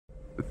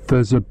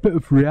there's a bit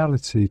of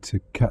reality to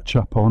catch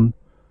up on,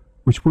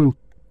 which will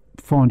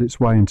find its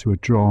way into a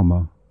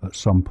drama at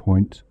some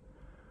point.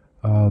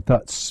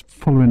 That's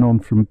following on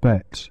from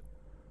BETT.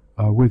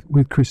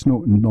 With Chris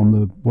Norton on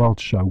the Wild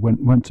Show,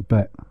 went to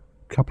BETT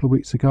a couple of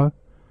weeks ago,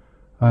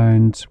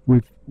 and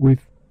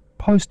we've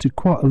posted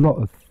quite a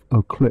lot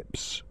of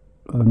clips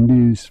and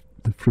news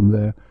from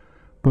there.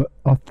 But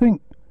I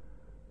think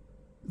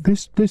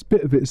this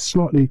bit of it is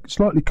slightly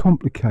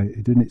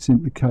complicated in its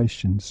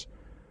implications,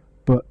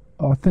 but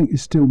I think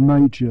it's still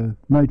major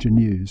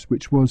news,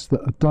 which was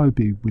that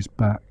Adobe was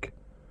back.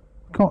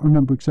 I can't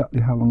remember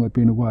exactly how long they've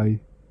been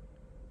away.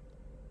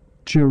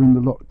 During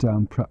the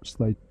lockdown, perhaps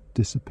they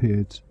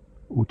disappeared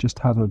or just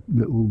had a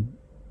little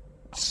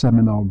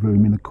seminar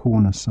room in a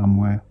corner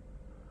somewhere.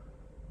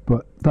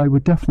 But they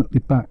were definitely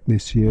back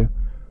this year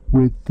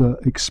with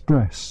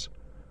Express,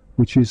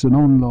 which is an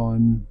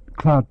online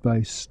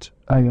cloud-based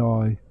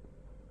AI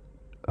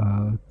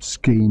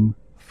scheme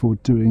for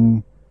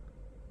doing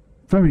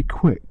very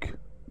quick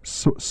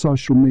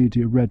social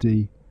media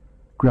ready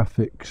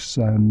graphics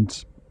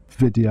and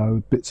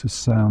video, bits of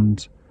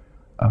sound,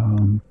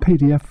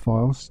 PDF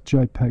files,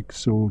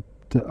 JPEGs or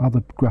the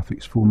other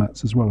graphics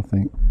formats as well, I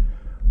think.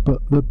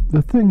 But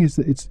the thing is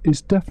that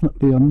it's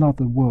definitely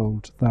another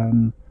world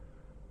than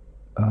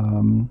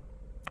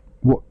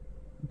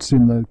what's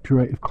in the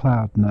Creative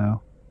Cloud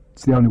now.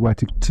 It's the only way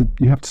to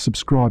you have to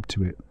subscribe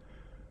to it.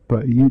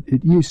 But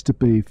it used to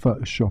be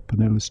Photoshop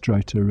and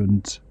Illustrator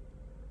and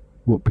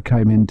what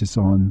became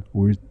InDesign,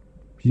 or it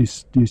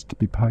used to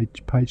be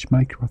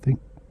PageMaker, I think,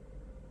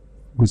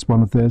 was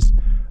one of theirs.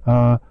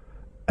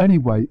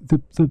 Anyway,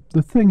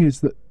 the thing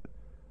is that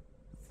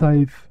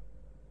they've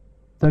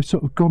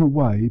sort of gone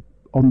away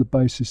on the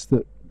basis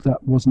that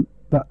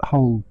that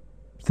whole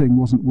thing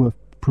wasn't worth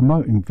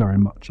promoting very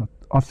much.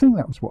 I think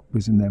that was what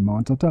was in their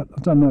minds. I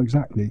don't know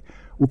exactly.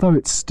 Although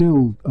it's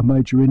still a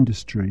major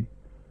industry,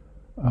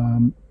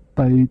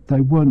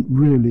 they weren't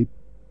really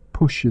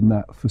pushing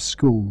that for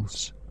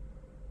schools.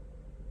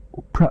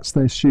 Perhaps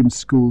they assumed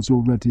schools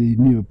already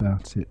knew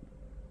about it.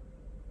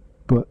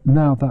 But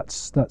now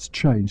that's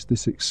changed.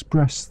 This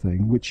Express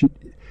thing, which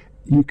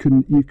you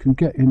can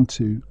get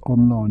into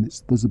online.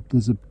 There's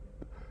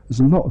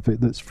a lot of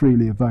it that's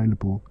freely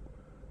available.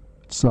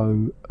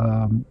 So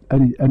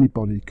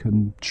anybody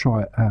can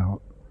try it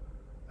out,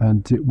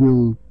 and it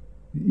will.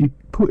 You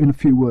put in a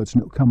few words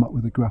and it'll come up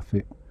with a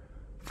graphic,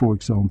 for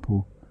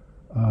example,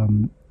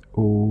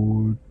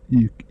 or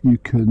you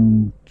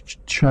can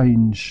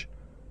change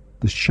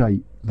the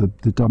shape,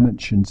 the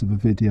dimensions of a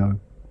video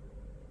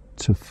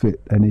to fit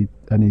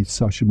any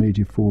social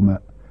media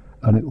format,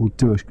 and it will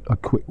do a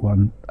quick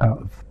one out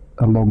of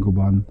a longer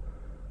one.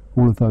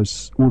 All of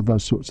those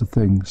sorts of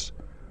things.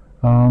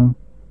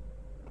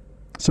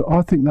 So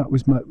I think that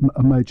was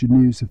a major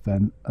news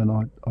event, and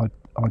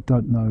I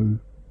don't know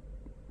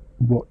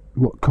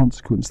what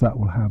consequence that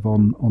will have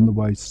on the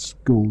way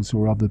schools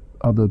or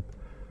other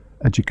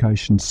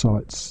education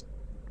sites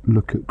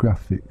look at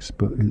graphics,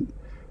 but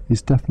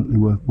it's definitely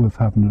worth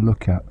having a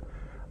look at.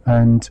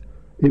 And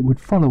it would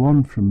follow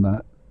on from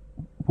that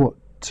what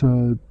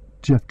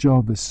Jeff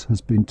Jarvis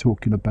has been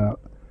talking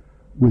about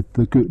with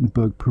the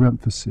Gutenberg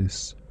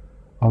Parenthesis.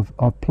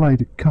 I've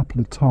played a couple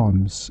of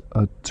times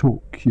a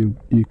talk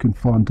you can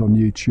find on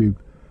YouTube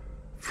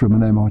from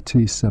an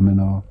MIT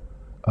seminar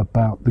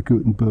about the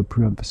Gutenberg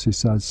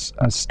Parenthesis as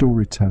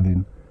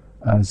storytelling,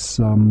 as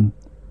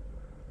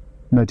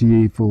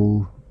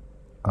medieval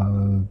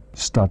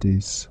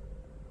studies,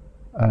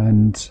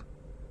 and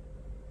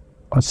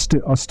I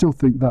still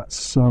think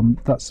that's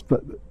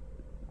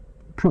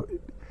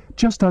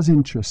just as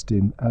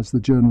interesting as the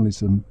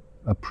journalism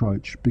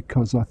approach,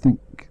 because I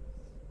think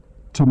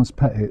Thomas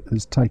Pettit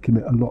has taken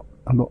it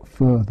a lot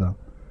further.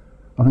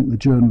 I think the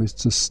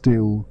journalists are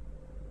still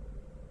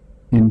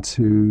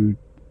into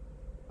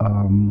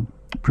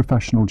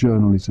professional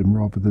journalism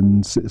rather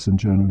than citizen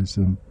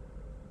journalism,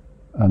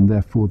 and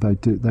therefore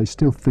they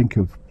still think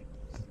of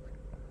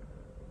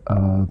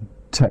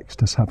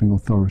text as having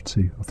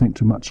authority, I think,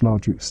 to a much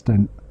larger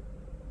extent.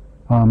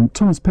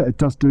 Thomas Pettit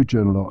does do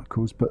journal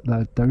articles, but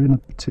they're in a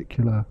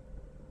particular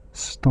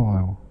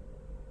style.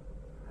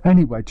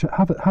 Anyway,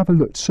 have a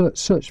look.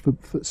 Search for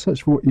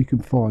what you can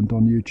find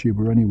on YouTube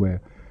or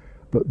anywhere.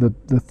 But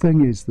the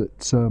thing is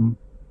that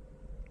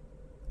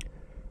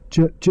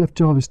Jeff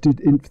Jarvis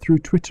through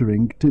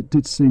twittering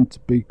did seem to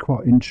be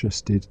quite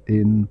interested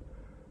in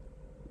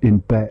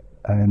BETT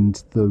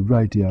and the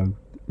radio,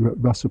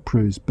 Russell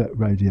Prue's BETT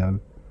Radio,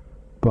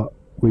 but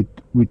we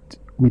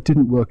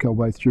didn't work our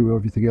way through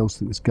everything else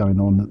that was going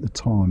on at the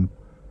time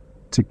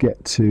to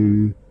get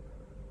to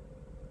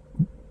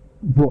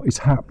what is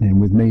happening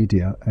with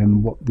media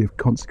and what the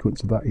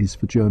consequence of that is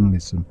for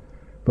journalism.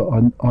 But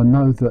I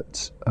know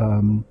that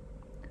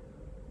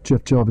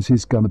Jeff Jarvis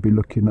is going to be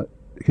looking at.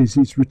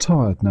 He's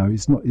retired now.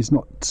 He's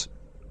not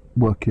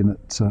working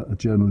at a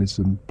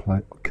journalism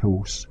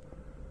course,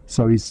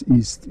 so he's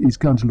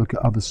going to look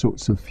at other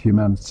sorts of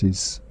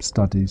humanities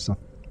studies.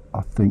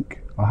 I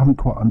think I haven't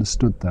quite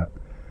understood that,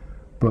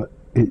 but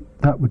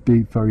that would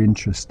be very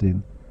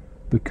interesting,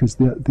 because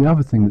the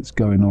other thing that's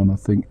going on, I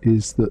think,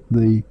 is that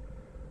the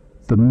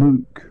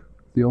MOOC,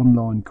 the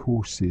online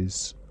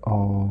courses,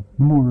 are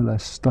more or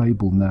less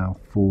stable now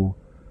for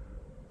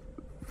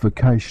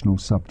vocational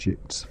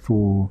subjects,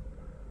 for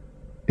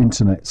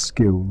internet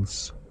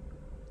skills.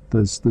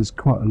 There's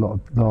quite a lot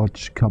of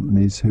large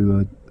companies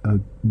who are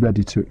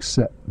ready to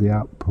accept the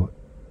output,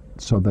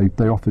 so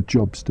they offer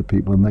jobs to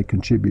people and they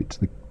contribute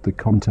to the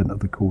content of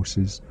the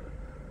courses,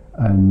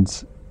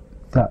 and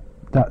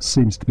that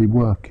seems to be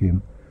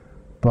working.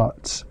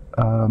 But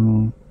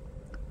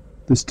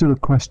there's still a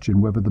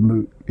question whether the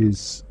MOOC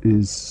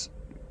is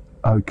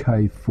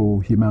okay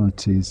for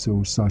humanities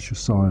or social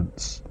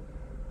science,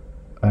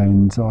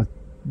 and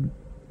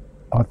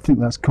I think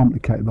that's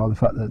complicated by the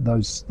fact that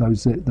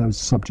those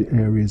subject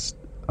areas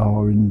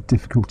are in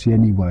difficulty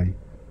anyway.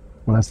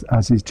 Well,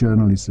 as is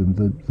journalism,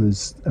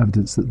 there's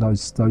evidence that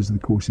those are the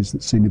courses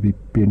that seem to be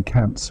being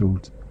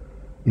cancelled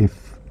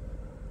if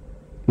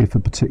a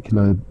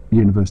particular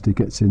university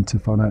gets into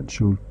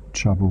financial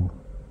trouble.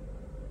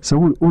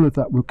 So all of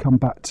that we'll come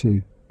back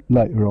to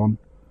later on,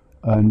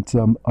 and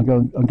I'm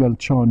going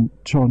to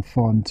try and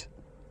find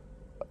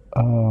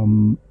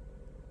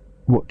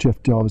what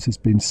Jeff Jarvis has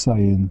been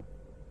saying,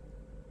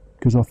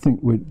 because I think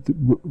we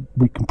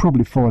can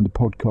probably find a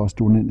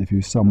podcast or an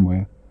interview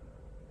somewhere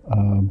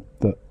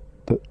that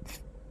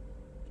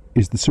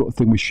is the sort of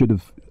thing we should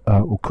have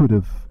or could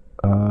have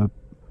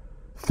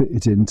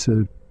fitted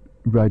into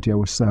radio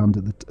or sound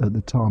at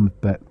the time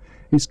of BETT.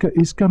 It's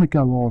going to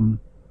go on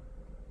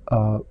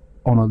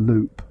a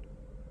loop.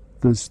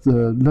 There's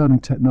the Learning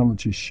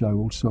Technologies show,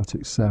 also at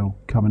Excel,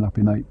 coming up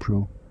in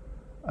April,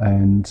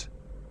 and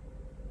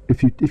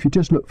if you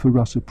just look for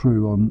Russell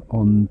Prue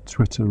on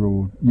Twitter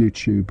or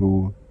YouTube,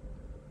 or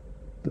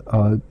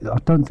I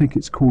don't think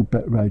it's called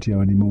BETT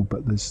Radio anymore,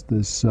 but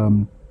there's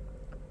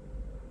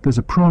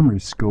a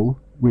primary school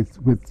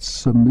with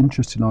some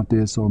interesting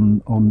ideas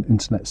on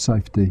internet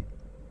safety,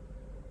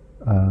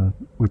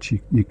 which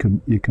you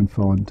can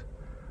find.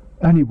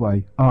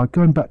 Anyway,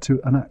 going back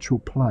to an actual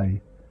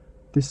play.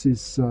 This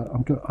is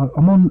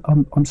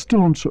I'm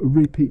still on sort of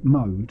repeat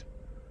mode,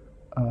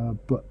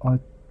 but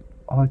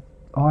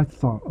I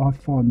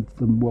find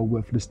them well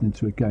worth listening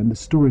to again. The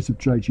Stories of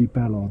J.G.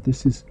 Ballard.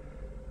 This is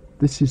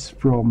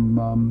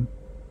from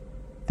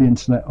the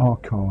Internet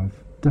Archive.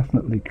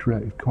 Definitely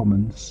Creative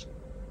Commons.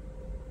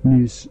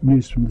 News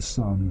from the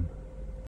Sun.